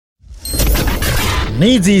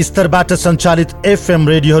निजी स्तरबाट सञ्चालित एफएम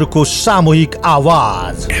रेडियोहरूको सामूहिक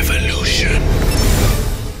आवाज एभोल्युसन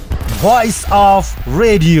भोइस अफ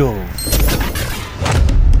रेडियो।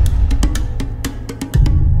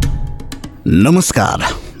 नमस्कार।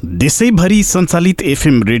 देशैभरि सञ्चालित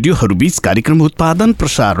एफएम रेडियोहरूबीच कार्यक्रम उत्पादन,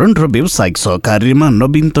 प्रसारण र व्यावसायिक सहकार्यमा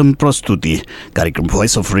नवीनतम प्रस्तुति कार्यक्रम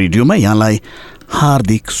भोइस अफ रेडियोमा यहाँलाई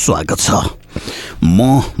हार्दिक स्वागत छ।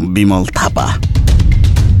 म विमल थापा।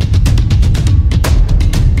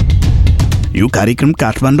 यो कार्यक्रम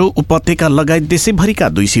काठमाडौँ उपत्यका लगायत देशैभरिका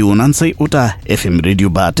 279 वटा एफएम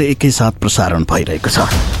रेडियोबाट एकैसाथ प्रसारण भइरहेको छ।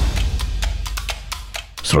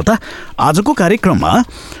 श्रोता, आजको कार्यक्रममा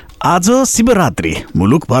आज शिवरात्रि,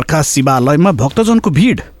 मुलुकभरका शिवालयमा भक्तजनको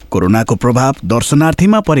भिड, कोरोनाको प्रभाव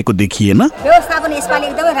दर्शनार्थीमा परेको देखिएन, व्यवस्थापन यसपालि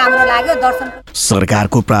एकदमै राम्रो लाग्यो। दर्शन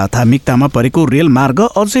सरकारको प्राथमिकतामा परेको रेल मार्ग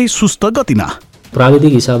अझै सुस्त गतिमा,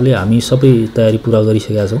 प्राविधिक हिसाबले हामी सबै तयारी पूरा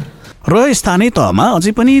गरिसकेका छौँ र स्थानीय तहमा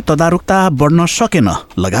अझै पनि तदारुकता बढ्न सकेन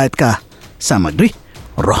लगायतका सामग्री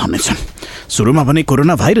रहनेछन्। सुरुमा भने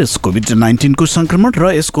कोरोना भाइरस कोभिड-19 को संक्रमण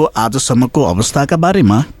र यसको आजसम्मको अवस्थाका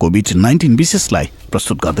बारेमा कोभिड-19 विशेषलाई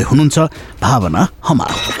प्रस्तुत गर्दै हुनुहुन्छ भावना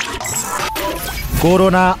हमाल।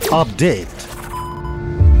 Corona update.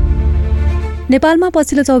 नेपालमा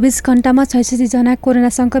पछिल्लो 24 घण्टामा 66 जना कोरोना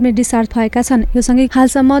संक्रमित डिस्चार्ज भएका छन्। यो सँगै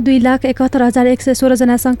हालसम्म 2,71,116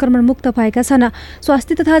 जना संक्रमण मुक्त भएका छन्।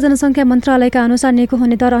 स्वास्थ्य तथा जनसङ्ख्या मन्त्रालयका अनुसार निको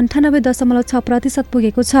हुने दर 98.6%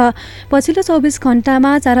 पुगेको छ। पछिल्लो 24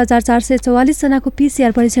 घण्टामा 4,444 जनाको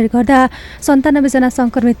PCR परीक्षण गर्दा 97 जना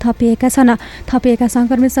संक्रमित थपिएका छन्। थपिएका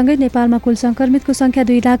संक्रमितसँगै नेपालमा कुल संक्रमितको सङ्ख्या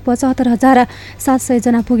 2,75,700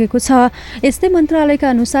 जना पुगेको छ। यस्तै मन्त्रालयका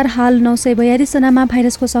अनुसार हाल 942 जनामा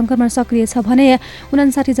भाइरसको संक्रमण सक्रिय छ भने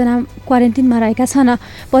 59 जना क्वारेन्टिनमा रहेका छन्।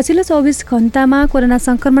 पछिल्लो 24 घण्टामा कोरोना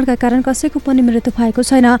संक्रमणका कारण कसैको पनि मृत्यु भएको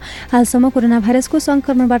छैन। हालसम्म कोरोना भाइरसको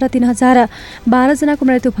संक्रमणबाट 3012 जनाको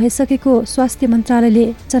मृत्यु भइसकेको स्वास्थ्य मन्त्रालयले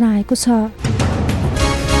जनाएको छ।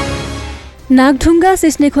 नागढुङ्गा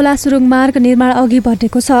सिस्ने खोला सुरुङ मार्ग निर्माण अघि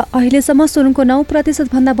बढेको छ। अहिलेसम्म सुरुङको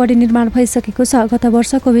 9% भन्दा बढी निर्माण भइसकेको छ। गत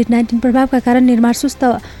वर्ष कोभिड-19 प्रभावका कारण निर्माण सुस्त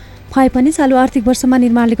भए पनि चालु आर्थिक वर्षमा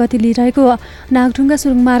निर्माणले गति लिइरहेको नागढुङ्गा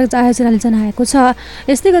सुरुङ मार्ग आयोजनाले जनाएको छ।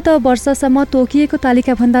 यस्तै गत वर्षसम्म तोकिएको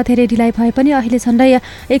तालिकाभन्दा धेरै ढिलाइ भए पनि अहिले झन्डै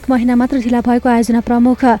 1 महिना मात्र ढिला भएको आयोजना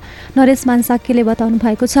प्रमुख नरेश मानसाक्यले बताउनु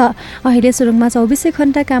भएको छ। अहिले सुरुङमा 24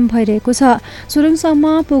 घण्टा काम भइरहेको छ।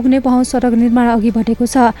 सुरुङसम्म पुग्ने पहुँच सडक निर्माण अघि बढेको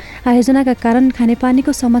छ। आयोजनाका कारण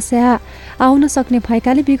खानेपानीको समस्या आउन सक्ने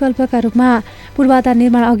भएकाले विकल्पका रूपमा पूर्वाधार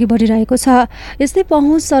निर्माण अघि बढिरहेको छ। यस्तै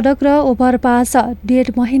पहुँच सडक र ओभरपास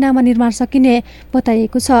 1.5 महिनामा निर्माण सकिने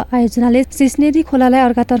बताइएको छ। आयोजनाले सिस्नेरी खोलालाई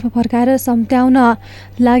अर्कातर्फ फर्काएर सम्ट्याउन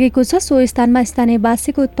लागेको छ। सो स्थानमा स्थानीय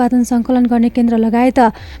बासीको उत्पादन सङ्कलन गर्ने केन्द्र लगायत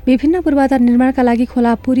विभिन्न पूर्वाधार निर्माणका लागि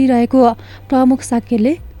खोला पुरिरहेको प्रमुख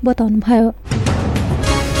साक्यले बताउनुभयो।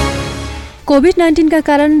 कोभिड-19 का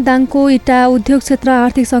कारण दाङको इँटा उद्योग क्षेत्र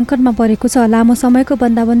आर्थिक सङ्कटमा परेको छ। लामो समयको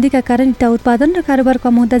बन्दाबन्दीका कारण इँटा उत्पादन र कारोबार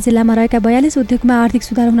कम हुँदा जिल्लामा रहेका 42 उद्योगमा आर्थिक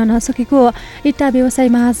सुधार हुन नसकेको इँटा व्यवसायी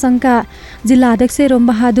महासङ्घका जिल्ला अध्यक्ष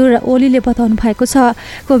रोमबहादुर ओलीले बताउनु भएको छ।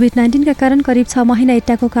 कोभिड-19 का कारण करिब 6 महिना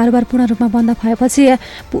इँटाको कारोबार पूर्ण रूपमा बन्द भएपछि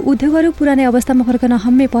उद्योगहरू पुरानै अवस्थामा फर्कन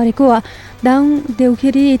हम्मे परेको दाङ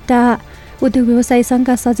देउखेरी इँटा उद्योग व्यवसायी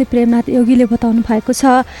सङ्घका सचिव प्रेमनाथ योगीले बताउनु भएको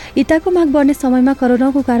छ। इँटाको माग बढ्ने समयमा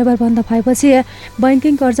करोडौँको कारोबार बन्द भएपछि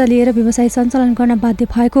बैंकिङ कर्जा लिएर व्यवसाय सञ्चालन गर्न बाध्य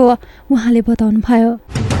भएको उहाँले बताउनुभयो।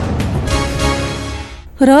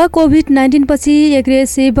 र कोभिड-19 पछि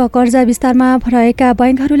एग्रेसिभ कर्जा विस्तारमा रहेका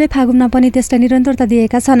बैंकहरूले फागुनमा पनि त्यसलाई निरन्तरता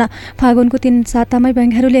दिएका छन्। फागुनको 3 सातामै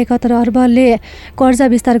बैंकहरूले 71 अर्बले कर्जा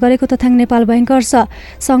विस्तार गरेको तथ्याङ्क नेपाल बैंकर्स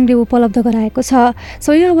सङ्घले उपलब्ध गराएको छ।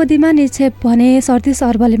 सोही अवधिमा निक्षेप भने 37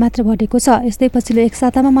 अर्बले मात्र बढेको छ। यस्तै पछिल्लो 1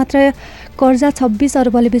 सातामा मात्र कर्जा 26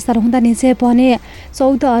 अर्बले विस्तार हुँदा निक्षेप भने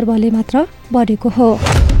 14 अर्बले मात्र बढेको हो।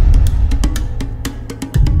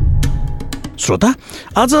 श्रोता,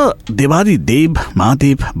 आज देवादिदेव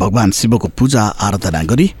महादेव भगवान शिवको पूजा आराधना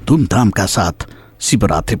गरी धुमधामका साथ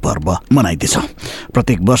शिवरात्रि पर्व मनाइँदैछ।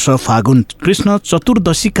 प्रत्येक वर्ष फागुन कृष्ण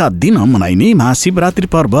चतुर्दशीका दिन मनाइने महाशिवरात्रि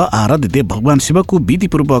पर्व आराध्यदेव भगवान शिवको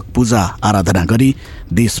विधिपूर्वक पूजा आराधना गरी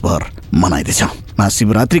देशभर मनाइँदैछ।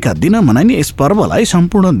 महाशिवरात्रिका दिन मनाइने यस पर्वलाई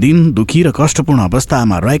सम्पूर्ण दिन दुखी र कष्टपूर्ण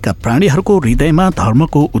अवस्थामा रहेका प्राणीहरूको हृदयमा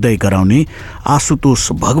धर्मको उदय गराउने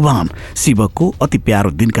आशुतोष भगवान शिवको अति प्यारो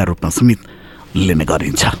दिनका रूपमा समेत लिने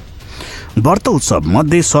गरिन्छ। व्रत उत्सव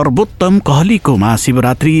मध्ये सर्वोत्तम कहलीको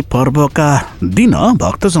महाशिवरात्रि पर्वका दिन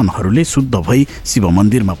भक्तजनहरूले शुद्ध भई शिव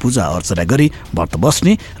मन्दिरमा पूजा अर्चना गरी व्रत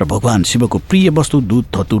बस्ने र भगवान शिवको प्रिय वस्तु दूध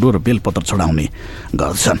धतुरो र बेलपत्र चढाउने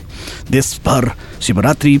गर्दछन्। देशभर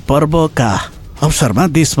शिवरात्रि पर्वका अवसरमा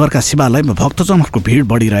देशभरका शिवालयमा भक्तजनहरूको भिड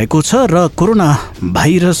बढिरहेको छ र कोरोना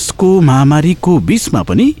भाइरसको महामारीको बीचमा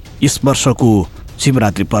पनि यस वर्षको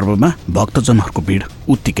शिवरात्रि पर्वमा भक्तजनहरूको भिड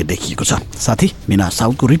उत्तिकै देखिएको छ। साथी मिना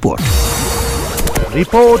साउदको रिपोर्ट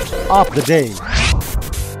अफ द डे।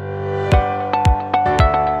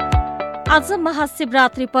 आज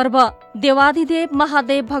महाशिवरात्रि पर्व देवाधिदेव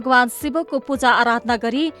महादेव भगवान शिवको पूजा आराधना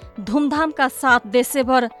गरी धुमधामका साथ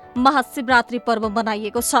देशभर महाशिवरात्रि पर्व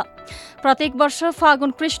मनाइएको छ। प्रत्येक वर्ष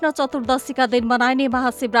फागुन कृष्ण चतुर्दशीका दिन मनाइने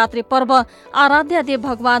महाशिवरात्रि पर्व आराध्य देव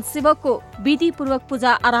भगवान शिवको विधिपूर्वक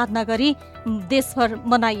पूजा आराधना गरी देशभर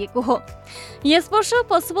मनाइएको हो। यस वर्ष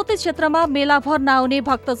पशुपति क्षेत्रमा मेलाभर नआउने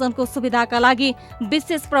भक्तजनको सुविधाका लागि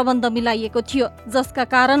विशेष प्रबन्ध मिलाइएको थियो, जसका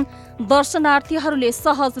कारण दर्शनार्थीहरूले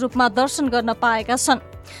सहज रूपमा दर्शन गर्न पाएका छन्।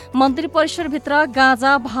 मन्दिर परिसरभित्र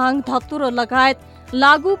गाँजा, भाङ, धतुरो लगायत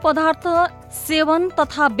लागू पदार्थ सेवन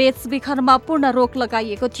तथा बेचबिखनमा पूर्ण रोक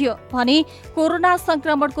लगाइएको थियो भने कोरोना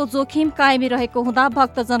संक्रमणको जोखिम कायमी रहेको हुँदा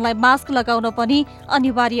भक्तजनलाई मास्क लगाउन पनि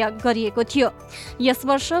अनिवार्य गरिएको थियो। यस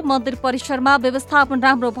वर्ष मन्दिर परिसरमा व्यवस्थापन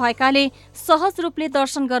राम्रो भएकाले सहज रूपले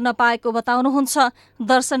दर्शन गर्न पाएको बताउनुहुन्छ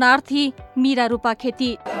दर्शनार्थी मीरा रूपा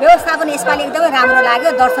खेती। व्यवस्थापन यसपालि एकदमै राम्रो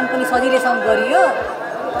लाग्यो, दर्शन पनि सजिलैसँग गरियो,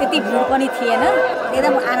 त्यति भिड पनि थिएन,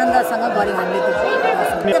 एकदम आनन्दसँग गऱ्यौँ हामीले।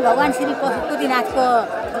 भगवान श्री पशुपतिनाथको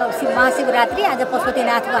महाशिवरात्रि आज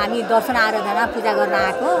पशुपतिनाथको हामी दर्शन आराधना पूजा गर्न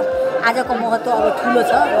आएको। आजको महत्त्व अब ठुलो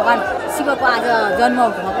छ, भगवान शिवको आज जन्म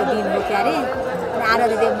भएको दिन हो क्यारे, अनि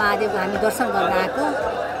आराध्यदेव महादेवको हामी दर्शन गर्न आएको।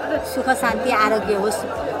 सुख शान्ति आरोग्य होस्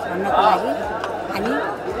भन्नको लागि हामी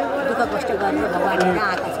दुःख कष्ट गरेर भगवान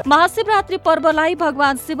आएका छौँ। महाशिवरात्रि पर्वलाई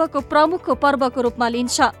भगवान शिवको प्रमुख पर्वको रूपमा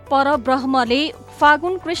लिन्छ। परब्रह्मले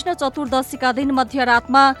फागुन कृष्ण चतुर्दशीका दिन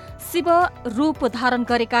मध्यरातमा शिव रूप धारण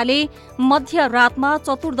गरेकाले मध्यरातमा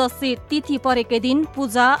चतुर्दशी तिथि परेकै दिन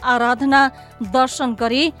पूजा आराधना दर्शन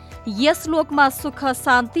गरे यस लोकमा सुख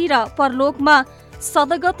शान्ति र परलोकमा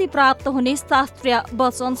सद्गति प्राप्त हुने शास्त्रीय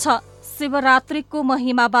वचन छ। शिवरात्रिको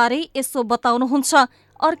महिमाबारे यसो बताउनुहुन्छ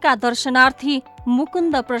अर्का दर्शनार्थी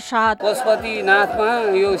मुकुन्द प्रसाद। पशुपतिनाथमा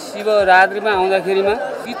यो शिवरात्रिमा आउँदाखेरिमा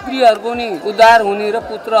पितृहरूको नि उद्धार हुने र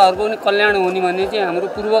पुत्रहरूको नि कल्याण हुने भन्ने चाहिँ हाम्रो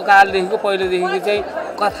पूर्वकालदेखिको पहिलेदेखिको चाहिँ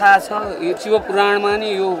कथा छ। यो शिव पुराणमा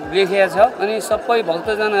नि यो लेखिएको छ अनि सबै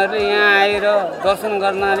भक्तजनहरूले यहाँ आएर दर्शन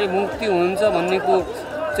गर्नाले मुक्ति हुन्छ भन्नेको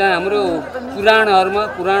चाहिँ हाम्रो पुराणहरूमा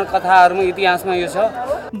पुराण कथाहरूमा इतिहासमा यो छ।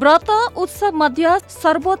 व्रत उत्सव मध्य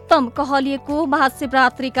सर्वोत्तम कहलिएको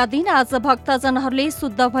महाशिवरात्रिका दिन आज भक्तजनहरूले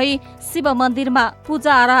शुद्ध भई शिव मन्दिरमा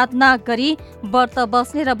पूजा आराधना गरी व्रत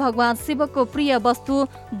बस्ने र भगवान शिवको प्रिय वस्तु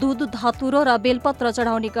दूध धतुरो र बेलपत्र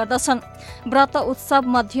चढाउने गर्दछन्। व्रत उत्सव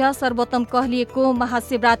मध्य सर्वोत्तम कहलिएको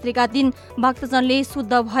महाशिवरात्रिका दिन भक्तजनले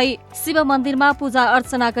शुद्ध भई शिव मन्दिरमा पूजा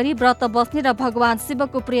अर्चना गरी व्रत बस्ने र भगवान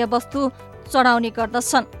शिवको प्रिय वस्तु चढाउने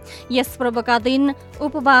गर्दछन्। यस पर्वका दिन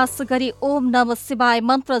उपवास गरी ओम नमः शिवाय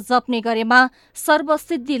मन्त्र जप्ने गरेमा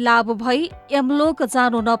सर्वसिद्धि लाभ भई यमलोक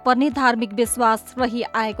जानु नपर्ने धार्मिक विश्वास रही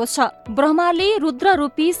आएको छ। ब्रह्माले रुद्र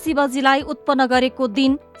रूपी शिवजीलाई उत्पन्न गरेको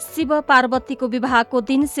दिन शिव पार्वतीको विवाहको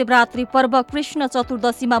दिन शिवरात्रि पर्व कृष्ण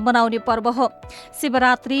चतुर्दशीमा मनाउने पर्व हो।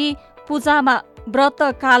 शिवरात्रि पूजामा व्रत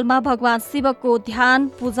कालमा भगवान शिवको ध्यान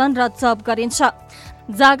पूजन र जप गरिन्छ।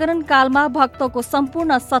 जागरण कालमा भक्तको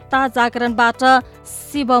सम्पूर्ण सत्ता जागरणबाट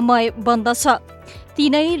शिवमय बन्दछ।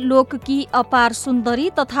 तीनै लोककी अपार सुन्दरी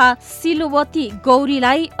तथा शिलवती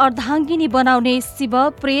गौरीलाई अर्धाङ्गिनी बनाउने शिव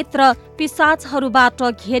प्रेत र पिशाचहरूबाट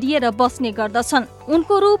घेरिएर बस्ने गर्दछन्।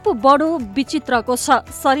 उनको रूप बडो विचित्रको छ।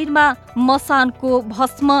 शरीरमा मसानको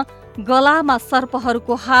भस्म, गलामा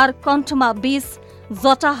सर्पहरूको हार, कण्ठमा विष,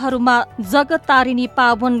 जटाहरूमा जगतारिणी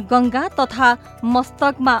पावन गंगा तथा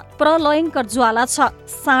मस्तकमा प्रलयङ्कर ज्वाला छ।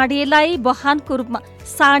 साँडेलाई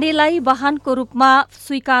वाहनको रूपमा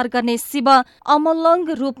स्वीकार गर्ने शिव अमलङ्ग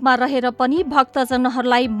रूपमा रहेर पनि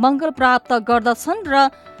भक्तजनहरूलाई मङ्गल प्राप्त गर्दछन् र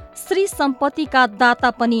श्री सम्पत्तिका दाता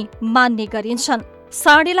पनि मान्ने गरिन्छन्।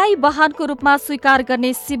 साँडेलाई वाहनको रूपमा स्वीकार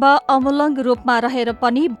गर्ने शिव अमलङ्ग रूपमा रहेर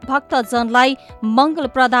पनि भक्तजनलाई मङ्गल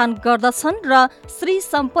प्रदान गर्दछन् र श्री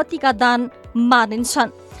सम्पत्तिका दान मानिन्छन्।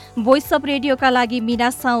 भोइस अफ रेडियोका लागि मिना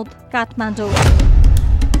साउद, काठमाडौँ।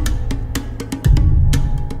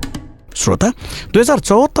 श्रोता,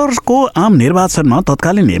 2074को आम निर्वाचनमा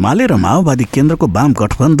तत्कालीन एमाले र माओवादी केन्द्रको वाम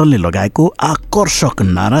गठबन्धनले लगाएको आकर्षक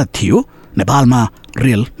नारा थियो नेपालमा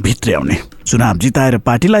रेल भित्र्याउने। चुनाव जिताएर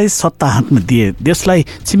पार्टीलाई सत्ता हातमा दिए देशलाई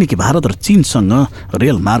छिमेकी भारत र चीनसँग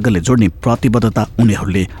रेल मार्गले जोड्ने प्रतिबद्धता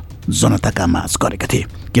उनीहरूले जनताका माझ गरेका थिए।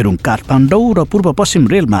 केरुङ काठमाडौँ र पूर्व पश्चिम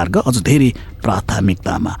रेल मार्ग अझ धेरै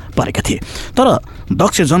प्राथमिकतामा परेका थिए। तर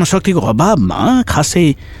दक्ष जनशक्तिको अभावमा खासै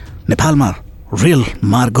नेपालमा रेल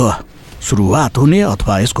मार्ग सुरुवात हुने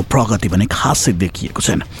अथवा यसको प्रगति भने खासै देखिएको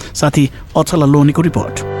छैन। साथी अचला लोहनीको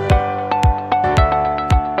रिपोर्ट।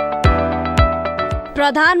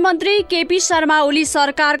 प्रधानमन्त्री केपी शर्मा ओली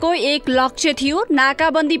सरकारको एक लक्ष्य थियो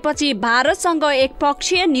नाकाबन्दीपछि भारतसँग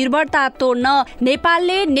एकपक्षीय निर्भरता तोड्न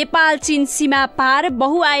नेपालले नेपाल चीन सीमा पार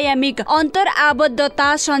बहुआयामिक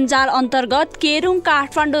अन्तरआबद्धता सञ्जाल अन्तर्गत केरुङ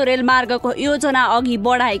काठमाडौँ रेलमार्गको योजना अघि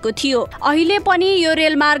बढाएको थियो। अहिले पनि यो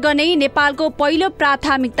रेलमार्ग नै नेपालको पहिलो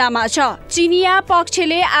प्राथमिकतामा छ। चीनिया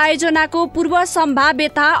पक्षले आयोजनाको पूर्व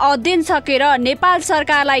सम्भाव्यता अध्ययन सकेर नेपाल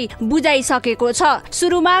सरकारलाई बुझाइसकेको छ।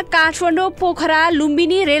 सुरुमा काठमाडौँ पोखरा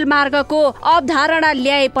लुम्बिनी रेलमार्गको अवधारणा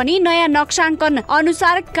ल्याए पनि नयाँ नक्साङ्कन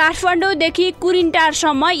अनुसार काठमाडौँदेखि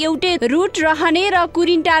कुरिन्टारसम्म एउटै रुट रहने र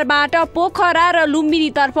कुरिन्टारबाट पोखरा र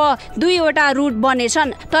लुम्बिनीतर्फ 2वटा रुट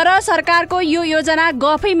बनेछन्। तर सरकारको यो योजना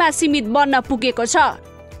गफैमा सीमित बन्न पुगेको छ।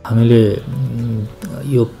 हामीले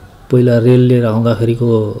यो पहिला रेल लिएर आउँदाखेरिको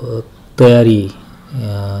तयारी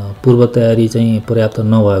पूर्व तयारी चाहिँ पर्याप्त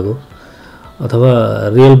नभएको अथवा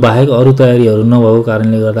रेल बाहेक अरू तयारीहरू नभएको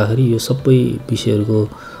कारणले गर्दाखेरि यो सबै विषयहरूको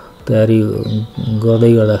तयारी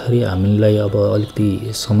गर्दै गर्दाखेरि हामीलाई अब अलिकति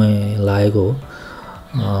समय लागेको हो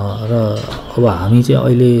र अब हामी चाहिँ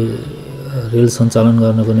अहिले रेल सञ्चालन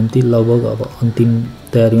गर्नको निम्ति लगभग अब अन्तिम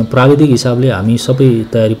तयारीमा प्राविधिक हिसाबले हामी सबै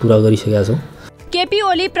तयारी पुरा गरिसकेका छौँ। केपी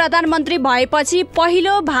ओली प्रधानमन्त्री भएपछि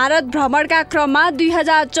पहिलो भारत भ्रमणका क्रममा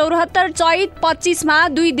 2074 चैत 25 मा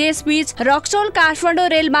दुई देशबीच रक्सौल काठमाडौँ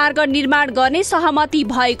रेलमार्ग निर्माण गर्ने सहमति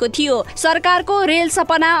भएको थियो। सरकारको रेल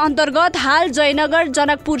सपना अन्तर्गत हाल जयनगर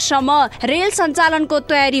जनकपुरसम्म रेल सञ्चालनको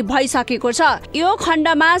तयारी भइसकेको छ। यो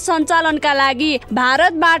खण्डमा सञ्चालनका लागि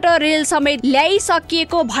भारतबाट रेल समेत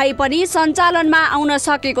ल्याइसकिएको भए पनि सञ्चालनमा आउन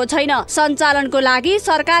सकेको छैन। सञ्चालनको लागि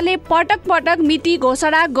सरकारले पटक पटक मिति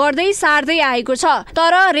घोषणा गर्दै सार्दै आएको छ।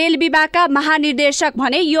 तर रेल विभागका महानिर्देशक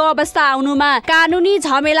भने यो अवस्था आउनुमा कानुनी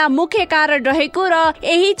झमेला मुख्य कारण रहेको र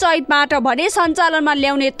यही चैतबाट भने सञ्चालनमा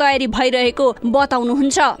ल्याउने तयारी भइरहेको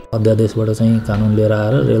बताउनुहुन्छ। अध्यादेशबाट चाहिँ कानुन लिएर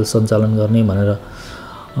आएर रेल सञ्चालन गर्ने भनेर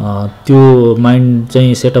त्यो माइन्ड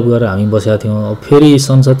चाहिँ सेटअप गरेर हामी बसेका थियौँ। फेरि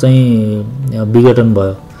संसद चाहिँ विघटन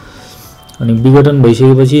भयो अनि विघटन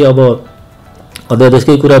भइसकेपछि अब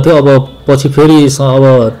अध्यादेशकै कुरा थियो। अब पछि फेरि अब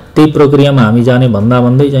त्यही प्रक्रियामा हामी जाने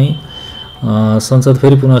भन्दै चाहिँ संसद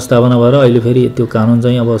फेरि पुनर्स्थापना भएर अहिले फेरि त्यो कानुन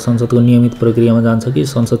चाहिँ अब संसदको नियमित प्रक्रियामा जान्छ कि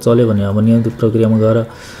संसद चल्यो भने अब नियमित प्रक्रियामा गएर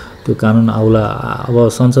त्यो कानुन आउला। अब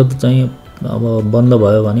संसद चाहिँ अब बन्द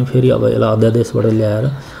भयो भने फेरि अब यसलाई अध्यादेशबाट ल्याएर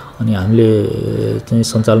अनि हामीले चाहिँ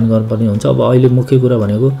सञ्चालन गर्नुपर्ने हुन्छ। अब अहिले मुख्य कुरा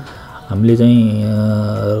भनेको हामीले चाहिँ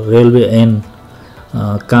रेलवे ऐन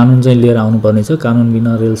कानुन चाहिँ लिएर आउनुपर्ने छ। कानुन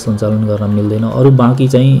बिना रेल सञ्चालन गर्न मिल्दैन। अरू बाँकी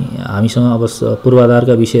चाहिँ हामीसँग अब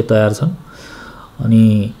पूर्वाधारका विषय तयार छन् अनि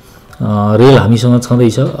रेल हामीसँग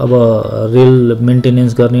छँदैछ। अब रेल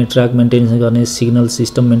मेन्टेनेन्स गर्ने, ट्र्याक मेन्टेनेन्स गर्ने, सिग्नल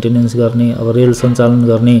सिस्टम मेन्टेनेन्स गर्ने, अब रेल सञ्चालन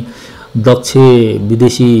गर्ने दक्ष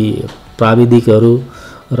विदेशी प्राविधिकहरू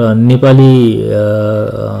र नेपाली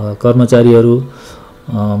कर्मचारीहरू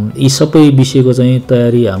यी सबै विषयको चाहिँ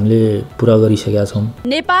तयारी हामीले पुरा गरिसकेका छौँ।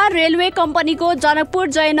 नेपाल रेलवे कम्पनीको जनकपुर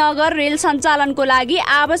जयनगर रेल सञ्चालनको लागि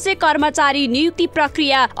आवश्यक कर्मचारी नियुक्ति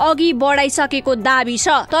प्रक्रिया अघि बढाइसकेको दाबी छ।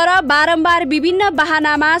 तर बारम्बार विभिन्न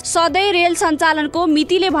बहानामा सधैँ रेल सञ्चालनको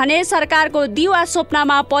मितिले भने सरकारको दिवा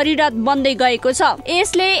स्वप्नमा परिणत बन्दै गएको छ।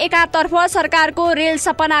 यसले एकातर्फ सरकारको रेल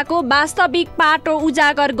सपनाको वास्तविक पाटो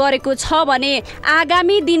उजागर गरेको छ भने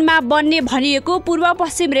आगामी दिनमा बन्ने भनिएको पूर्व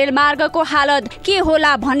पश्चिम रेलमार्गको हालत के होला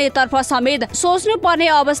भन्नेतर्फ समेत सोच्नुपर्ने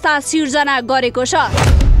अवस्था सिर्जना गरेको छ।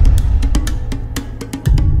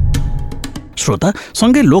 श्रोता,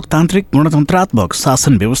 सँगै लोकतान्त्रिक गणतन्त्रात्मक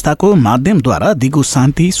शासन व्यवस्थाको माध्यमद्वारा दिगो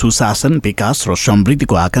शान्ति, सुशासन, विकास र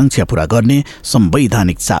समृद्धिको आकांक्षा पूरा गर्ने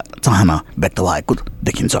संवैधानिक चाहना व्यक्त भएको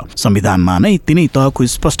देखिन्छ। संविधानमा नै तिनै तहको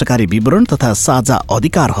स्पष्टकारी विवरण तथा साझा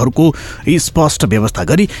अधिकारहरूको स्पष्ट व्यवस्था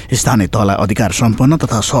गरी स्थानीय तहलाई अधिकार सम्पन्न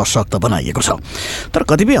तथा सशक्त बनाइएको छ। तर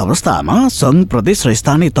कतिपय अवस्थामा संघ, प्रदेश र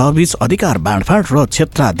स्थानीय तहबीच अधिकार बाँडफाँड र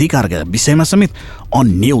क्षेत्राधिकारका विषयमा समेत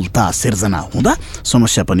अन्योलता सिर्जना हुँदा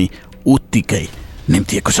समस्या पनि उत्तिकै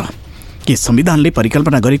निम्तिएको छ। के संविधानले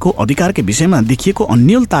परिकल्पना गरेको अधिकारकै विषयमा देखिएको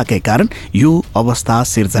अन्योलताकै कारण यो अवस्था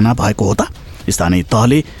सिर्जना भएको हो त? स्थानीय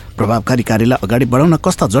तहले प्रभावकारी कार्यलाई अगाडि बढाउन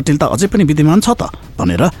कस्ता जटिलता अझै पनि विद्यमान छ त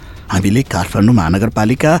भनेर हामीले काठमाडौँ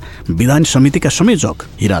महानगरपालिका विधान समितिका संयोजक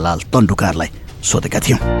हिरालाल तन्डुकारलाई सोधेका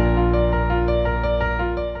थियौँ।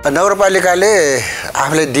 नगरपालिकाले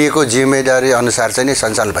आफूले दिएको जिम्मेदारी अनुसार चाहिँ नि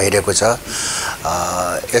सञ्चालन भइरहेको छ।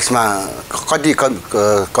 यसमा कति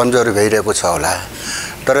कमजोरी भइरहेको छ होला,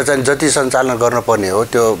 तर चाहिँ जति सञ्चालन गर्नुपर्ने हो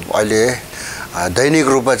त्यो अहिले दैनिक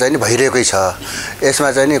रूपमा चाहिँ भइरहेकै छ।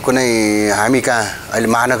 यसमा चाहिँ कुनै हामी कहाँ अहिले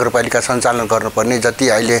महानगरपालिका सञ्चालन गर्नुपर्ने जति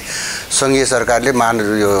अहिले सङ्घीय सरकारले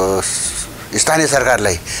यो स्थानीय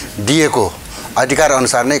सरकारलाई दिएको अधिकार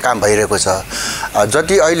अनुसार नै काम भइरहेको छ।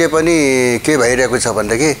 जति अहिले पनि के भइरहेको छ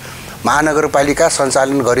भनेदेखि महानगरपालिका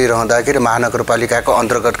सञ्चालन गरिरहँदाखेरि महानगरपालिकाको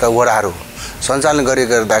अन्तर्गतका वडाहरू सञ्चालन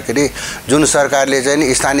गरिरहँदाखेरि जुन सरकारले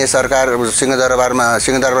चाहिँ स्थानीय सरकार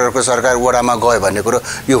सिंहदरबारको सरकार वडामा गयो भन्ने कुरो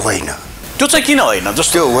यो होइन। त्यो चाहिँ किन होइन?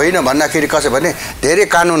 जस्तो त्यो होइन भन्दाखेरि कसो भने धेरै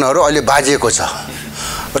कानुनहरू अहिले बाजिएको छ,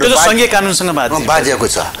 सङ्घीय कानुनसँग बाजिएको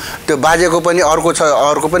छ। त्यो बाजेको पनि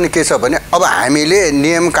अर्को पनि के छ भने अब हामीले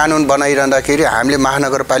नियम कानुन बनाइरहँदाखेरि हामीले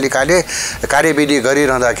महानगरपालिकाले कार्यविधि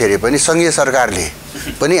गरिरहँदाखेरि पनि सङ्घीय सरकारले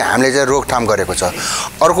पनि हामीले चाहिँ रोकथाम गरेको छ।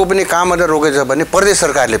 अर्को पनि कहाँबाट रोकेको छ भने प्रदेश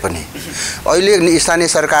सरकारले पनि अहिले स्थानीय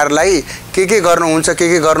सरकारलाई के गर्नुहुन्छ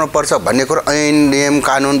के गर्नुपर्छ भन्ने कुरो ऐन नियम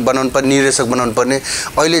कानुन बनाउनु पर्ने निर्देशक बनाउनु पर्ने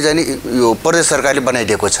अहिले चाहिँ यो प्रदेश सरकारले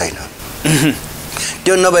बनाइदिएको छैन।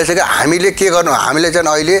 त्यो नभइसक्यो हामीले के गर्नु हामीले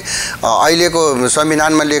चाहिँ अहिलेको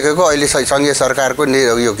संविधानमा लेखेको अहिले सङ्घीय सरकारको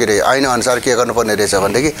यो के अरे ऐन अनुसार के गर्नुपर्ने रहेछ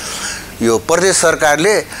भनेदेखि यो प्रदेश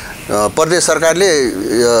सरकारले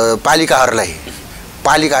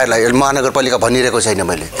पालिकाहरूलाई महानगरपालिका भनिरहेको छैन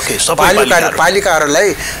मैले, पालिकाहरूलाई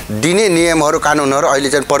दिने नियमहरू कानुनहरू अहिले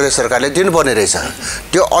चाहिँ प्रदेश सरकारले दिनुपर्ने रहेछ।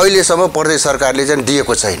 त्यो अहिलेसम्म प्रदेश सरकारले चाहिँ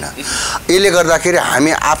दिएको छैन। यसले गर्दाखेरि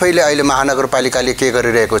हामी आफैले अहिले महानगरपालिकाले के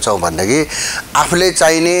गरिरहेको छौँ भनेदेखि आफूले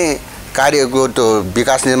चाहिने कार्यको त्यो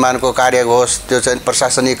विकास निर्माणको कार्य होस्, त्यो चाहिँ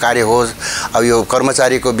प्रशासनिक कार्य होस्, अब यो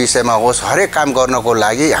कर्मचारीको विषयमा होस्, हरेक काम गर्नको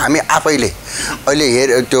लागि हामी आफैले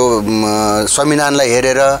अहिले त्यो संविधानलाई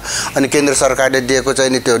हेरेर अनि केन्द्र सरकारले दिएको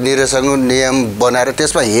चाहिँ त्यो निर्देशक नियम बनाएर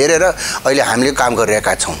त्यसमा हेरेर अहिले हामीले काम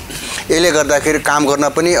गरिरहेका छौँ। यसले गर्दाखेरि काम गर्न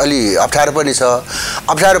पनि अलि अप्ठ्यारो पनि छ।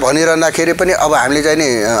 अप्ठ्यारो भनिरहँदाखेरि पनि अब हामीले चाहिँ नि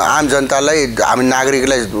आम जनतालाई हामी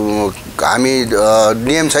नागरिकलाई हामी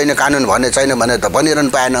नियम छैन कानुन भन्ने छैन भने त भनिरहनु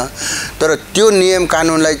पाएन। तर त्यो नियम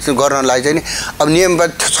कानुनलाई गर्नलाई चाहिँ नि अब नियम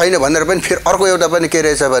छैन भनेर पनि फेरि अर्को एउटा पनि के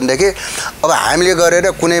रहेछ भनेदेखि अब हामीले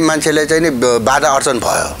गरेर कुनै मान्छेलाई चाहिँ नि बाधा अर्चन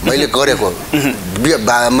भयो, मैले गरेको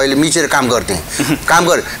मैले मिचेर काम गर्थेँ, काम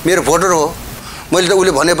गरेँ, मेरो भोटर हो, मैले त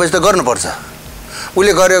उसले भनेपछि त गर्नुपर्छ,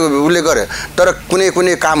 उसले गरे। तर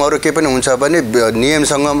कुनै कामहरू के पनि हुन्छ भने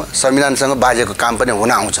नियमसँग संविधानसँग बाजेको काम पनि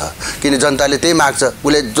हुन आउँछ, किन जनताले त्यही माग्छ।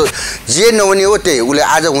 उसले जे नहुने हो त्यही, उसले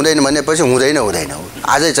आज हुँदैन भनेपछि हुँदैन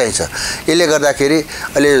आजै चाहिन्छ। यसले गर्दाखेरि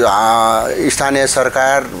अहिले स्थानीय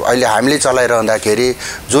सरकार अहिले हामीले चलाइरहँदाखेरि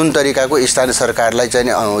जुन तरिकाको स्थानीय सरकारलाई चाहिँ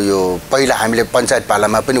यो पहिला हामीले पञ्चायत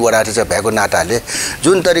पालामा पनि वडा अध्यक्ष भएको नाताले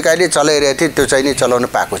जुन तरिकाले चलाइरहेको थिए त्यो चाहिँ नि चलाउन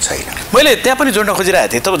पाएको छैन। मैले त्यहाँ पनि जोड्न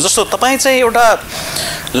खोजिरहेको थिएँ। जस्तो तपाईँ चाहिँ एउटा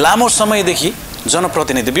लामो समयदेखि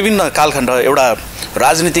जनप्रतिनिधि विभिन्न कालखण्ड एउटा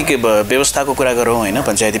राजनीतिक व्यवस्थाको कुरा गरौँ होइन,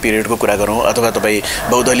 पञ्चायती पिरियडको कुरा गरौँ अथवा तपाईँ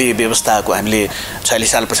बहुदलीय व्यवस्थाको हामीले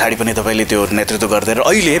 46 साल पछाडि पनि तपाईँले त्यो नेतृत्व गर्दै र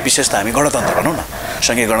अहिले विशेष त हामी गणतन्त्र भनौँ न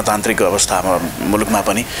सँगै गणतान्त्रिक अवस्थामा मुलुकमा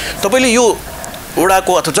पनि तपाईँले यो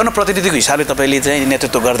वडाको अथवा जनप्रतिनिधिको हिसाबले तपाईँले चाहिँ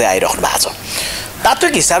नेतृत्व गर्दै आइरहनु भएको छ।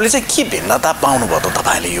 तात्विक हिसाबले चाहिँ के भिन्नता पाउनुभयो त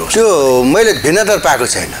तपाईँले? यो त्यो मैले भिन्नता पाएको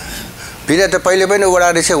छैन। भिन्नता पहिले पनि वडा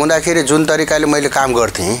अध्यक्ष हुँदाखेरि जुन तरिकाले मैले काम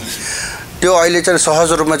गर्थेँ त्यो अहिले चाहिँ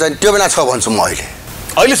सहज रूपमा चाहिँ त्यो बेला छ भन्छु म।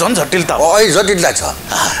 अहिले झन् जटिलता जटिलता छ।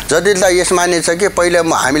 जटिलता यसमा नै छ कि पहिला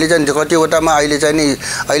हामीले चाहिँ कतिवटामा अहिले चाहिँ नि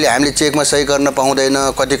अहिले हामीले चेकमा सही गर्न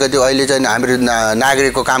पाउँदैन, कति अहिले चाहिँ हाम्रो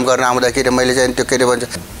नागरिकको काम गर्न आउँदाखेरि मैले चाहिँ त्यो के अरे भन्छ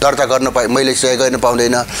दर्ता गर्न मैले सही गर्न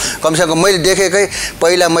पाउँदैन। कमसेकम मैले देखेकै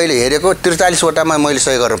पहिला मैले हेरेको 43वटामा मैले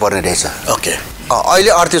सही गर्नुपर्ने रहेछ। ओके,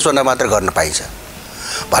 अहिले 38वटा मात्र गर्न पाइन्छ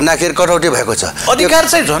भन्दाखेरि कटौती भएको छ। अधिकार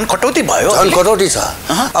चाहिँ झन् कटौती भयो, झन् कटौती छ।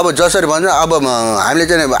 अब जसरी भन्छ अब हामीले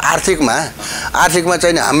चाहिँ आर्थिकमा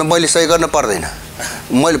चाहिँ मैले सही गर्न पर्दैन,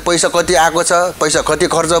 मैले पैसा कति आएको छ, पैसा कति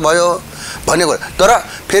खर्च भयो भन्ने कुरा। तर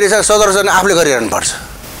फेरि चाहिँ सदर चाहिँ आफूले गरिरहनुपर्छ।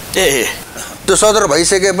 त्यो सदर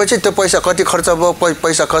भइसकेपछि त्यो पैसा कति खर्च भयो,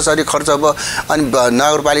 पैसा कसरी खर्च भयो, अनि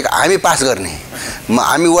नगरपालिका हामी पास गर्ने,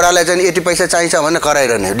 हामी वडालाई चाहिँ यति पैसा चाहिन्छ भनेर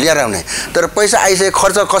कराइरहने लिएर आउने। तर पैसा आइसके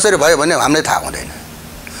खर्च कसरी भयो भन्ने हामीलाई थाहा हुँदैन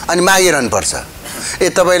अनि मागिरहनुपर्छ।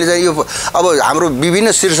 तपाईँले चाहिँ यो अब हाम्रो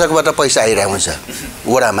विभिन्न शीर्षकबाट पैसा आइरहेको हुन्छ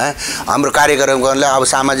वडामा। हाम्रो कार्यक्रम गर्नलाई अब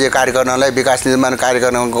सामाजिक कार्य गर्नलाई विकास निर्माण कार्य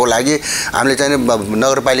गर्नको लागि हामीले चाहिँ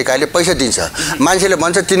नगरपालिकाले पैसा दिन्छ। मान्छेले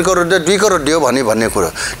भन्छ 3 करोड 2 करोड दियो भन्ने कुरो,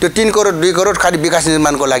 त्यो 3 करोड 2 करोड खालि विकास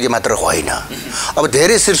निर्माणको लागि मात्र होइन। अब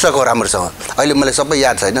धेरै शीर्षक हो राम्रोसँग, अहिले मलाई सबै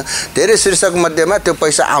याद छैन। धेरै शीर्षक मध्येमा त्यो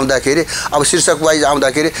पैसा आउँदाखेरि अब शीर्षक वाइज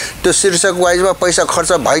आउँदाखेरि त्यो शीर्षक वाइजमा पैसा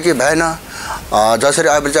खर्च भयो कि भएन। जसरी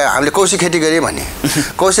अब चाहिँ हामीले कौशी खेती गरेँ भने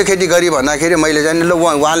कौशी खेती गरी भन्दाखेरि मैले चाहिँ ल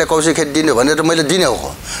उहाँले कौशी खेती दिनु भने त मैले दिने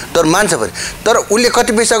हो, तर मान्छ पनि। तर उसले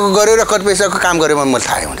कति पैसाको गर्यो र कति पैसाको काम गर्यो मलाई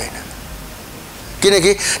थाहै हुँदैन।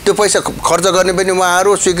 किनकि त्यो पैसा खर्च गर्ने पनि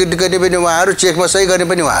उहाँहरू, स्वीकृति गर्ने पनि उहाँहरू, चेकमा सही गर्ने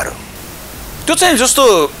पनि उहाँहरू। त्यो चाहिँ जस्तो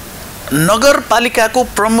नगरपालिकाको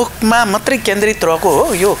प्रमुखमा मात्रै केन्द्रित रहेको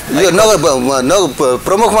हो यो नगर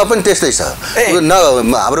प्रमुखमा पनि त्यस्तै छ।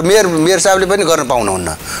 हाम्रो मेयर साहबले पनि गर्न पाउनुहुन्न,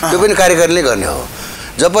 त्यो पनि कार्यकारिणीले गर्ने हो।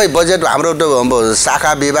 जब बजेट हाम्रो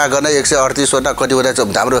शाखा विभाग गर्न 138वटा कतिवटा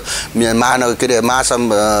हाम्रो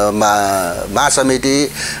महासमिति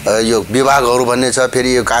यो विभागहरू भन्ने छ,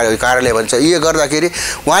 फेरि यो कार्यालय भन्छ, यो गर्दाखेरि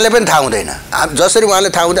उहाँले पनि थाहा हुँदैन। जसरी उहाँले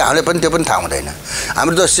थाहा हुँदैन हामीले पनि त्यो पनि थाहा हुँदैन।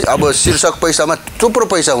 हाम्रो त अब शीर्षक पैसामा थुप्रो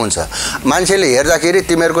पैसा हुन्छ। मान्छेले हेर्दाखेरि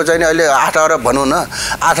तिमीहरूको चाहिँ अहिले 8 अरब भनौँ न,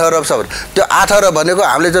 8 अरब छ, त्यो 8 अरब भनेको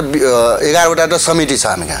हामीले चाहिँ 11वटा त समिति छ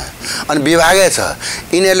हामी कहाँ, अनि विभागै छ।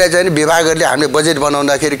 यिनीहरूलाई चाहिँ विभागहरूले हामीले बजेट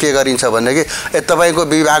बनाउँदाखेरि के गरिन्छ भनेदेखि तपाईँको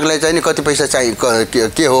विभागलाई चाहिँ नि कति पैसा चाहियो,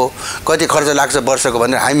 के हो, कति खर्च लाग्छ वर्षको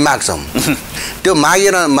भनेर हामी माग्छौँ। त्यो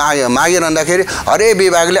मागिरहँदाखेरि हरेक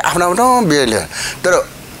विभागले आफ्नो आफ्नो बिहेले, तर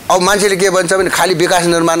अब मान्छेले के भन्छ भने खालि विकास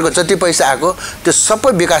निर्माणको जति पैसा आएको त्यो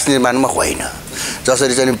सबै विकास निर्माणमा होइन।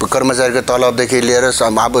 जसरी चाहिँ कर्मचारीको तलबदेखि लिएर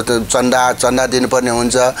अब चन्दा दिनुपर्ने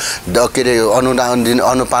हुन्छ, के अरे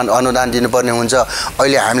अनुदान दिनुपर्ने हुन्छ।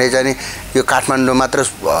 अहिले हामीले चाहिँ यो काठमाडौँ मात्र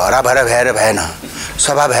हराभरा भएर भएन,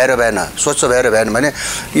 सफा भएर भएन, स्वच्छ भएर भएन भने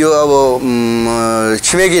यो अब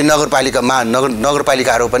छिमेकी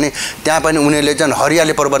नगरपालिकाहरू पनि त्यहाँ पनि उनीहरूले चाहिँ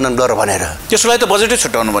हरियाली प्रबन्धन गर भनेर त्यसलाई त बजेटै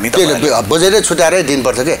छुट्याउनु भने बजेटै छुट्याएरै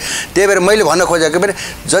दिनुपर्छ कि। त्यही भएर मैले भन्न खोजेको पनि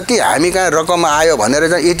जति हामी कहाँ रकम आयो भनेर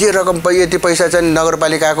चाहिँ यति पैसा चाहिँ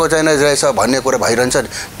नगरपालिकाको चाहिँ रहेछ भन्ने कुरा भइरहन्छ,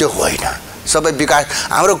 त्यो होइन। सबै विकास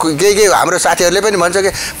हाम्रो केही हाम्रो साथीहरूले पनि भन्छ कि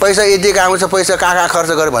पैसा यतिको आउँछ, पैसा कहाँ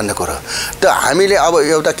खर्च गर्यो भन्ने कुरो। त हामीले अब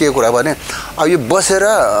एउटा के कुरा भने अब यो बसेर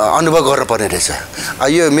अनुभव गर्नुपर्ने रहेछ।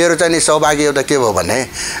 यो मेरो चाहिँ नि सौभाग्य एउटा के भयो भने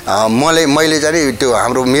मैले चाहिँ त्यो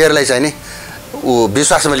हाम्रो मेयरलाई चाहिँ नि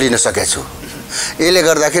विश्वासमा लिन सकेको छु। यसले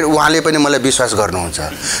गर्दाखेरि उहाँले पनि मलाई विश्वास गर्नुहुन्छ।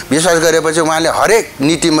 विश्वास गरेपछि उहाँले हरेक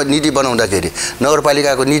नीति बनाउँदाखेरि,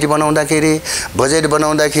 नगरपालिकाको नीति बनाउँदाखेरि, बजेट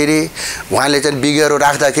बनाउँदाखेरि उहाँले चाहिँ विज्ञहरू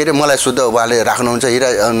राख्दाखेरि मलाई शुद्ध उहाँले राख्नुहुन्छ।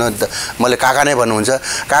 मलाई काका नै भन्नुहुन्छ,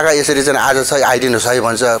 काका यसरी चाहिँ आज छ आइदिनुहोस् है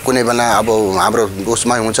भन्छ। कुनै बेला अब हाम्रो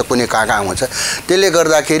उसमा हुन्छ, कुनै काका हुन्छ। त्यसले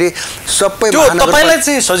गर्दाखेरि सबै तपाईँलाई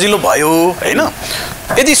चाहिँ सजिलो भयो होइन।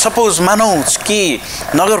 यदि सपोज मानौँ कि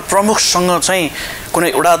नगर प्रमुखसँग चाहिँ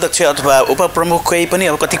कुनै वडा अध्यक्ष अथवा उपप्रमुखकै पनि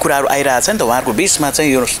अब कति कुराहरू आइरहेछ नि त, उहाँहरूको बिचमा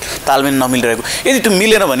चाहिँ यो तालमेल नमिलिरहेको, यदि त्यो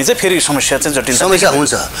मिलेन भने चाहिँ फेरि समस्या चाहिँ जटिल समस्या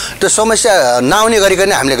हुन्छ। त्यो समस्या नआउने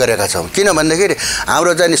गरिकन हामीले गरेका छौँ। किन भन्दाखेरि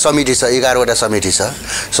हाम्रो चाहिँ समिति छ, 11वटा समिति छ।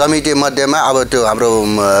 समिति मध्येमा अब त्यो हाम्रो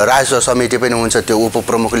राजस्व समिति पनि हुन्छ, त्यो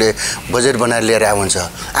उपप्रमुखले बजेट बनाएर लिएर हुन्छ,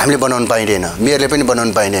 हामीले बनाउनु पाइँदैन, मेयरले पनि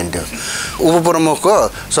बनाउनु पाइँदैन। त्यो उपप्रमुखको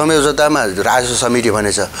संयोजकतामा राजस्व समिति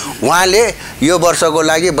भनेछ, उहाँले यो वर्षको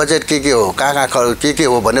लागि बजेट के हो, कहाँ के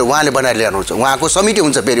हो भनेर उहाँले बनाएर ल्याउनुहुन्छ। उहाँको समिति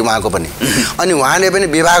हुन्छ फेरि उहाँको पनि, अनि उहाँले पनि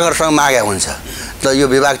विभागहरूसँग मागेको हुन्छ। त यो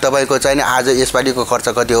विभाग तपाईँको चाहिँ आज यसपालिको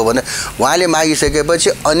खर्च कति हो भने उहाँले मागिसकेपछि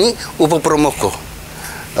अनि उपप्रमुखको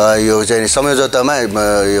यो चाहिँ संयोजकतामा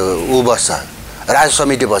यो ऊ बस्छ, राजस्व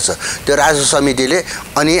समिति बस्छ। त्यो राजस्व समितिले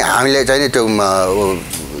अनि हामीले चाहिँ त्यो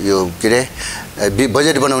यो के अरे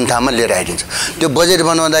बजेट बनाउने ठाउँमा लिएर आइदिन्छ। त्यो बजेट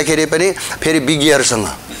बनाउँदाखेरि पनि फेरि विज्ञहरूसँग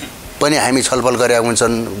पनि हामी छलफल गरेका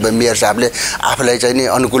हुन्छन्। मेयर साहबले आफूलाई चाहिँ नि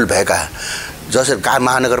अनुकूल भएका जसरी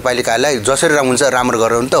महानगरपालिकालाई जसरी हुन्छ राम्रो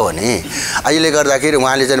गराउनु त हो नि। अहिले गर्दाखेरि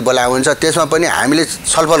उहाँले चाहिँ बोलाएको हुन्छ, त्यसमा पनि हामीले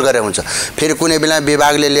छलफल गरेका हुन्छ। फेरि कुनै बेला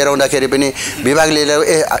विभागले लिएर आउँदाखेरि पनि विभागले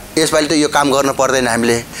यसपालि त यो काम गर्नु पर्दैन,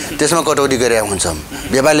 हामीले त्यसमा कटौती गरेका हुन्छौँ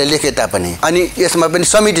विभागले लेखे तापनि। अनि यसमा पनि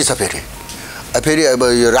समिति छ, फेरि अब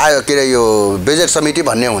यो के अरे यो बजेट समिति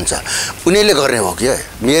भन्ने हुन्छ, उनीहरूले गर्ने हो कि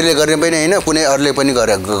मेयरले गर्ने पनि होइन, कुनै अरूले पनि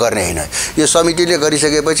गर्ने होइन। यो समितिले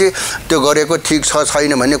गरिसकेपछि त्यो गरेको ठिक छ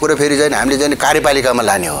छैन भन्ने कुरो फेरि चाहिँ हामीले चाहिँ कार्यपालिकामा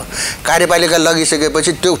लाने हो। कार्यपालिका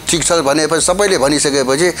लगिसकेपछि त्यो ठिक छ भनेपछि सबैले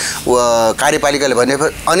भनिसकेपछि कार्यपालिकाले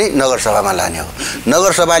भनेपछि अनि नगरसभामा लाने हो।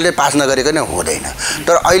 नगरसभाले पास नगरेको नै हुँदैन।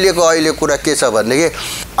 तर अहिले कुरा के छ भनेदेखि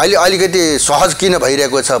अहिले अलिकति सहज किन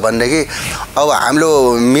भइरहेको छ भनेदेखि अब हाम्रो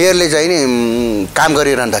मेयरले चाहिँ नि काम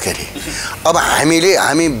गरिरहँदाखेरि अब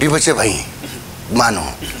हामी विपक्ष भई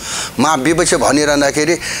विपक्ष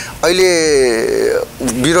भनिरहँदाखेरि अहिले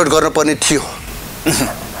विरोध गर्नुपर्ने थियो,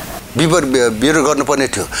 विरोध गर्नुपर्ने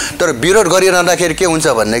थियो। तर विरोध गरिरहँदाखेरि के हुन्छ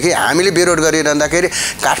भनेदेखि हामीले विरोध गरिरहँदाखेरि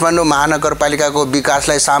काठमाडौँ महानगरपालिकाको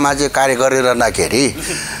विकासलाई सामाजिक कार्य गरिरहँदाखेरि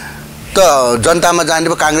त जनतामा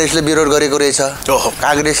जाने काङ्ग्रेसले विरोध गरेको रहेछ,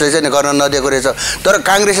 काङ्ग्रेसले चाहिँ गर्न नदिएको रहेछ। तर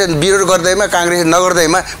काङ्ग्रेसले विरोध गर्दैमा काङ्ग्रेस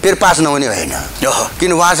नगर्दैमा फेरि पास नहुने होइन,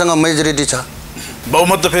 किन उहाँसँग मेजोरिटी छ।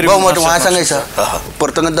 बहुमत त फेरि उहाँसँगै छ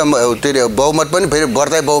प्रथम त त्यो बहुमत पनि फेरि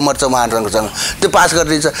बढ्दै बहुमत छ उहाँहरूसँग त्यो पास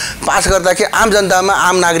गरिदिन्छ पास गर्दाखेरि आम जनतामा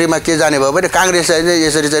आम नागरिकमा के जाने भयो भने काङ्ग्रेस चाहिँ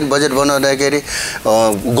यसरी चाहिँ बजेट बनाउँदाखेरि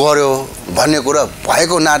गर्यो भन्ने कुरा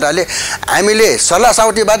भएको नाताले हामीले सल्लाह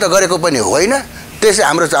साउटीबाट गरेको पनि होइन त्यसै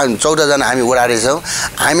हाम्रो 14 जना हामी वडारे छौँ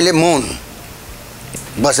हामीले मौन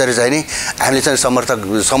बसेर चाहिँ नि हामीले चाहिँ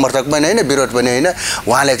समर्थक पनि होइन विरोध पनि होइन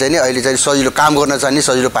उहाँले चाहिँ नि अहिले चाहिँ सजिलो काम गर्न चाहिँ नि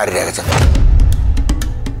सजिलो पारिरहेको छ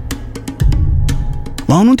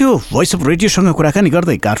उहाँ हुनुहुन्थ्यो भोइस अफ रेडियोसँग कुराकानी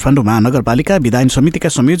गर्दै काठमाडौँ महानगरपालिका विधायन समितिका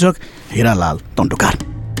संयोजक हिरालाल तन्डुकार।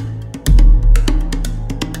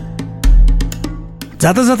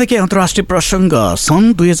 जाँदा जाँदै के अन्तर्राष्ट्रिय प्रसङ्ग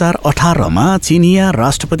सन् 2018मा चिनिया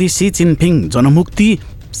राष्ट्रपति सी जिनपिङ जनमुक्ति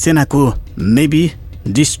सेनाको नेभी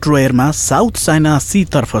डिस्ट्रोयरमा साउथ चाइना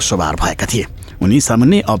सीतर्फ सवार भएका थिए। उनी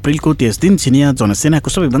सामान्य अप्रिलको त्यस दिन चिनिया जनसेनाको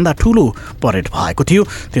सबैभन्दा ठूलो परेड भएको थियो।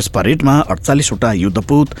 त्यस परेडमा 48वटा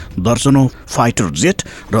युद्धपोत, दर्जनौं फाइटर जेट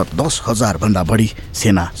र 10,000 भन्दा बढी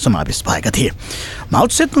सेना समावेश भएका थिए। माओ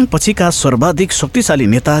त्से-तुङ पछिका सर्वाधिक शक्तिशाली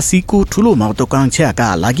नेता सीको ठूलो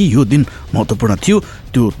महत्वाकांक्षाका लागि यो दिन महत्त्वपूर्ण थियो।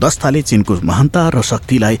 त्यो दस्ताले चीनको महानता र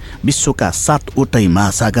शक्तिलाई विश्वका 7वटै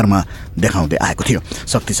महासागरमा देखाउँदै आएको थियो।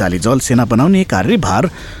 शक्तिशाली जल सेना बनाउने कार्यभार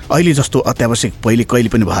अहिले जस्तो अत्यावश्यक पहिले कहिले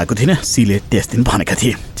पनि भएको थिएन, सीले त्यस दिन भनेका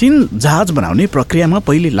थिए। चीन जहाज बनाउने प्रक्रियामा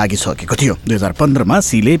पहिले लागिसकेको थियो। 2015मा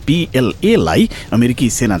सीले PLA-लाई अमेरिकी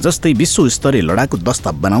सेना जस्तै विश्वस्तरीय लडाकु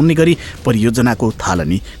दस्ता बनाउने गरी परियोजनाको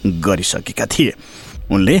थालनी गरिसकेका थिए।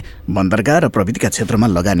 उनले बन्दरगाह र प्रविधिका क्षेत्रमा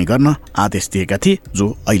लगानी गर्न आदेश दिएका थिए,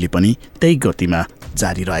 जो अहिले पनि त्यही गतिमा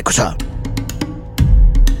जारी रहेको छ।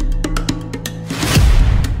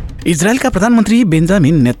 इजरायलका प्रधानमन्त्री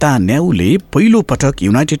बेन्जामिन नेतान्याहुले पहिलो पटक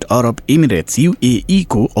युनाइटेड अरब इमिरेट्स UAE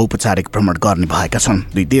को औपचारिक भ्रमण गर्ने भएका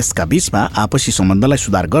छन्। दुई देशका बीचमा आपसी सम्बन्धलाई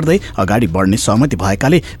सुधार गर्दै अगाडि बढ्ने सहमति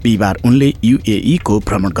भएकाले बिहिबार उनले UAE को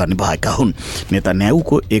भ्रमण गर्ने भएका हुन्।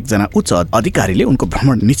 नेतान्याहुको एकजना उच्च अधिकारीले उनको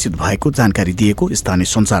भ्रमण निश्चित भएको जानकारी दिएको स्थानीय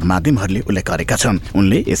सञ्चार माध्यमहरूले उल्लेख गरेका छन्।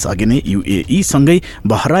 उनले यसअघि नै UAE सँगै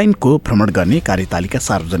बहराइनको भ्रमण गर्ने कार्यतालिका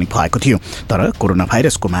सार्वजनिक भएको थियो, तर कोरोना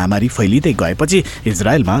भाइरसको महामारी फैलिँदै गएपछि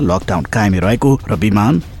इजरायलमा लकडाउन कायमै रहेको र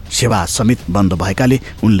विमान सेवा समेत बन्द भएकाले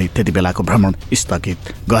उनले त्यति बेलाको भ्रमण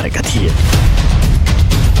स्थगित गरेका थिए।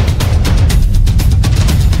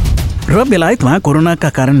 र बेलायतमा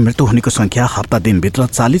कोरोनाका कारण मृत्यु हुनेको संख्या हप्ता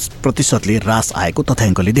दिनभित्र 40%ले ह्रास आएको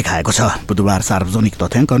तथ्याङ्कले देखाएको छ। बुधबार सार्वजनिक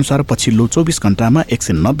तथ्याङ्क अनुसार पछिल्लो 24 घण्टामा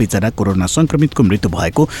 190 जना कोरोना संक्रमितको मृत्यु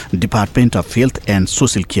भएको department of health and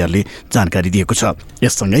social केयरले जानकारी दिएको छ।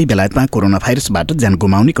 यससँगै बेलायतमा कोरोना भाइरसबाट ज्यान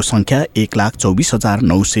गुमाउनेको संख्या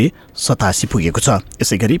 1,24,987 पुगेको छ।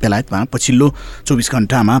 यसैगरी बेलायतमा पछिल्लो 24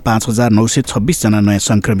 घण्टामा 5,926 जना नयाँ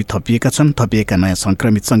संक्रमित थपिएका छन्। थपिएका नयाँ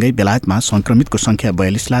संक्रमितसँगै बेलायतमा संक्रमितको संख्या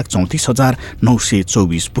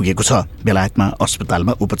 42,34,924 पुगेको छ। बेलायतमा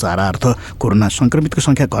अस्पतालमा उपचारार्थ कोरोना संक्रमितको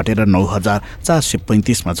संख्या घटेर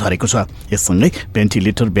 9,435 मा झरेको छ। यससँगै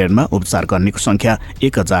भेन्टिलेटर बेडमा उपचार गर्नेको संख्या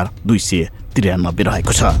 1,293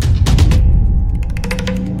 रहेको छ।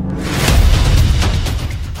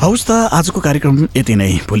 हौस् त आजको कार्यक्रम यति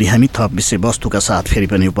नै। भोलि हामी थप विषयवस्तुका साथ फेरि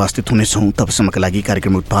पनि उपस्थित हुनेछौँ। तबसम्मका लागि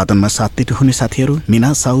कार्यक्रम उत्पादनमा साथ दिनु हुने साथीहरू मीना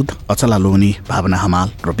साउद, अचला लोहनी, भावना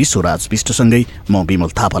हमाल र विश्वराज विष्टसँगै म विमल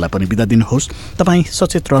थापालाई पनि बिदा दिनुहोस्। तपाईँ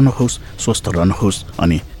सचेत रहनुहोस्, स्वस्थ रहनुहोस्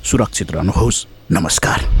अनि सुरक्षित रहनुहोस्।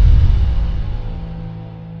 नमस्कार।